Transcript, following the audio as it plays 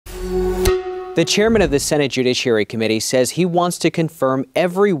The chairman of the Senate Judiciary Committee says he wants to confirm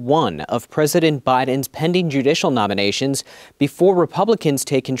every one of President Biden's pending judicial nominations before Republicans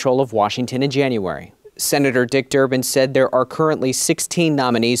take control of Washington in January. Senator Dick Durbin said there are currently 16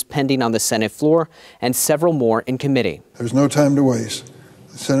 nominees pending on the Senate floor and several more in committee. There's no time to waste.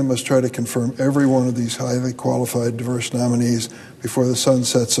 The Senate must try to confirm every one of these highly qualified, diverse nominees before the sun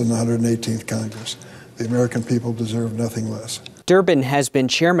sets in the 118th Congress. The American people deserve nothing less. Durbin has been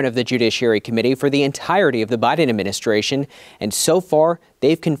chairman of the Judiciary Committee for the entirety of the Biden administration, and so far,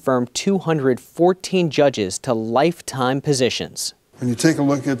 they've confirmed 214 judges to lifetime positions. When you take a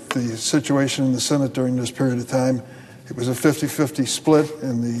look at the situation in the Senate during this period of time, it was a 50-50 split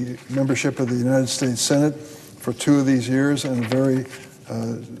in the membership of the United States Senate for 2 of these years, and a very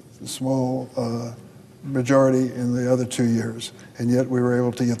small majority in the other 2 years, and yet we were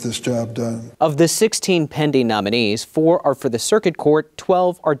able to get this job done. Of the 16 pending nominees, 4 are for the Circuit Court,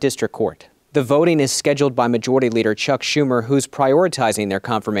 12 are District Court. The voting is scheduled by Majority Leader Chuck Schumer, who's prioritizing their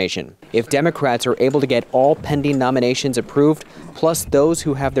confirmation. If Democrats are able to get all pending nominations approved, plus those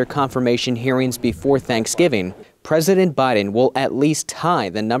who have their confirmation hearings before Thanksgiving, President Biden will at least tie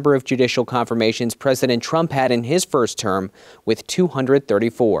the number of judicial confirmations President Trump had in his first term with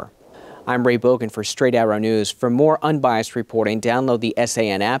 234. I'm Ray Bogan for Straight Arrow News. For more unbiased reporting, download the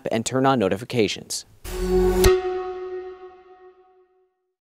SAN app and turn on notifications.